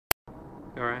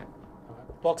Alright.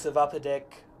 Box of Upper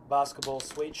Deck Basketball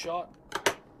Sweet Shot.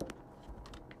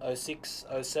 06,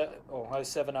 07, or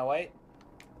 07, 08.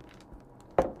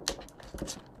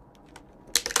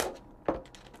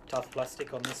 Tough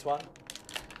plastic on this one.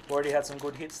 Already had some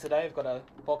good hits today. We've got a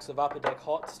box of Upper Deck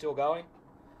Hot still going.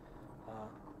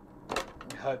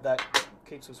 We hope that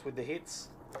keeps us with the hits.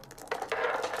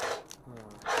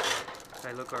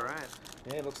 They look alright.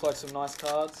 Yeah, looks like some nice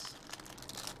cards.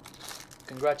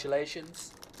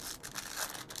 Congratulations.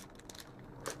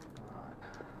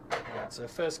 Alright, so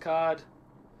first card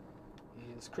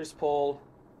is Chris Paul,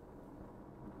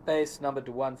 base numbered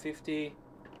to 150.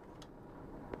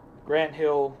 Grant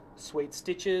Hill, Sweet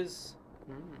Stitches.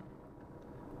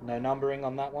 No numbering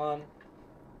on that one.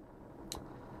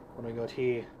 What do we got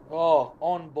here? Oh,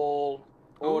 on ball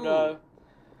auto. Ooh.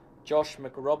 Josh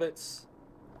McRoberts,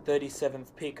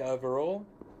 37th pick overall.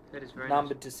 That is very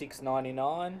Numbered nice. to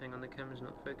 699. Hang on, the camera's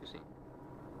not focusing.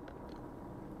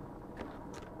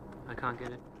 I can't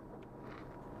get it.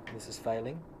 This is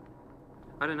failing.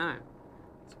 I don't know.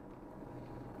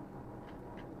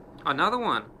 Another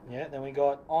one. Yeah, then we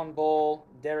got on ball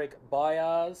Derek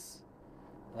Byars,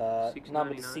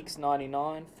 number to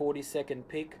 699, 42nd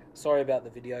pick. Sorry about the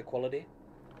video quality.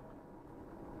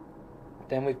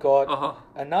 Then we've got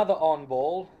another on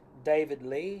ball David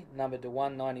Lee, numbered to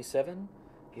 197.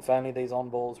 If only these on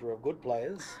balls were of good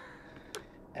players.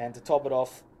 And to top it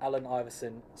off, Allen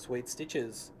Iverson, Sweet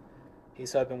Stitches.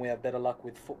 He's hoping we have better luck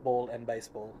with football and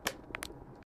baseball.